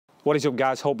What is up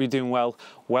guys, hope you're doing well.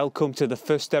 Welcome to the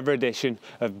first ever edition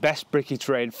of Best Bricky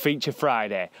Trade Feature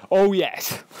Friday. Oh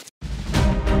yes!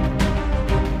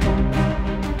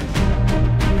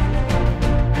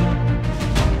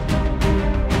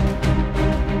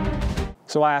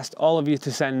 So I asked all of you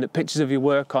to send pictures of your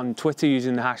work on Twitter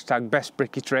using the hashtag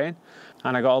BestBrickyTrain,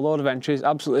 and I got a load of entries,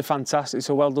 absolutely fantastic,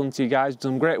 so well done to you guys,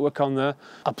 done great work on there.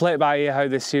 I'll play it by ear how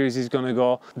this series is going to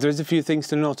go. There is a few things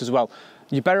to note as well.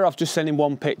 You're better off just sending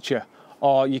one picture,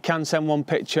 or you can send one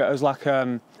picture as like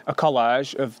a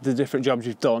collage of the different jobs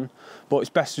you've done, but it's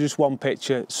best to just one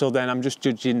picture, so then I'm just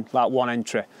judging like one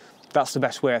entry. That's the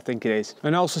best way I think it is.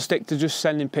 And also stick to just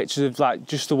sending pictures of like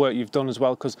just the work you've done as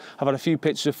well, because I've had a few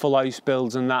pictures of full house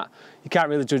builds and that. You can't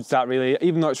really judge that really,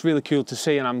 even though it's really cool to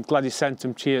see and I'm glad you sent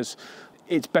them, cheers.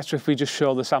 It's better if we just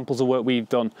show the samples of work we've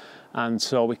done, and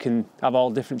so we can have all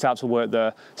different types of work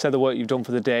there. Say the work you've done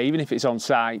for the day, even if it's on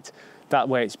site, that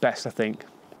way it's best I think.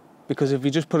 Because if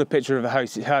you just put a picture of a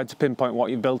house, it's hard to pinpoint what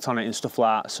you've built on it and stuff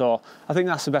like that. So I think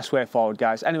that's the best way forward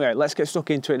guys. Anyway, let's get stuck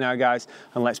into it now guys,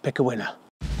 and let's pick a winner.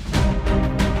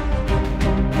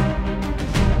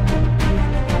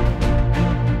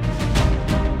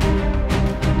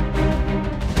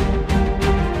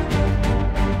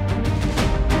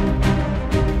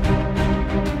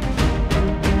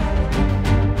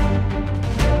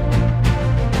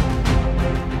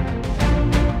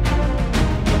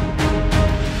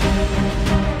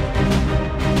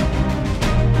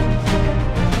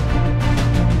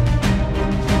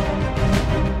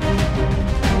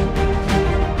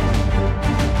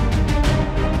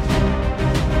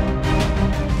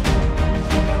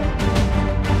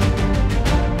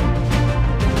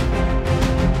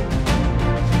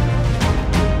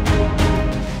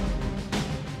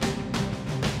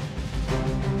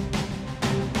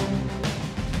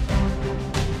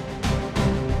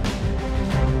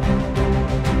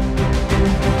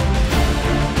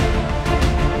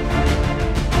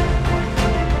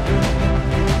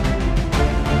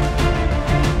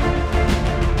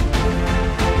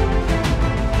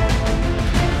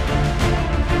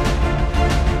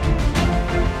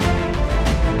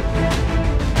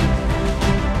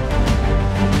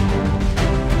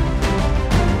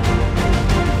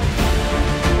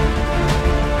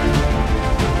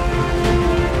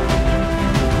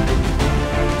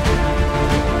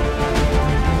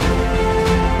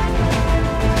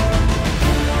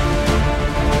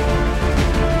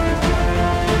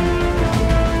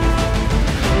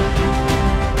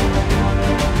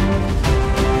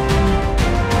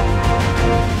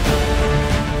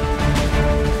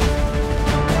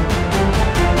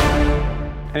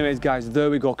 Anyways guys, there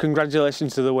we go.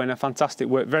 Congratulations to the winner, fantastic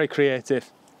work, very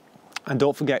creative. And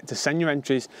don't forget to send your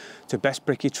entries to Best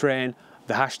Bricky Train,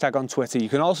 the hashtag on Twitter. You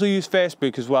can also use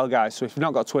Facebook as well guys, so if you've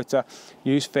not got Twitter,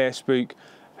 use Facebook.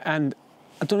 And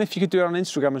I don't know if you could do it on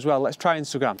Instagram as well. Let's try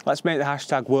Instagram. Let's make the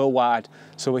hashtag worldwide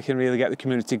so we can really get the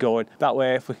community going. That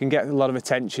way, if we can get a lot of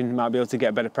attention, we might be able to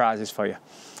get better prizes for you.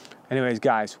 Anyways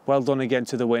guys, well done again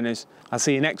to the winners. I'll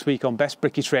see you next week on Best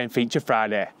Bricky Train Feature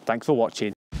Friday. Thanks for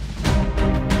watching.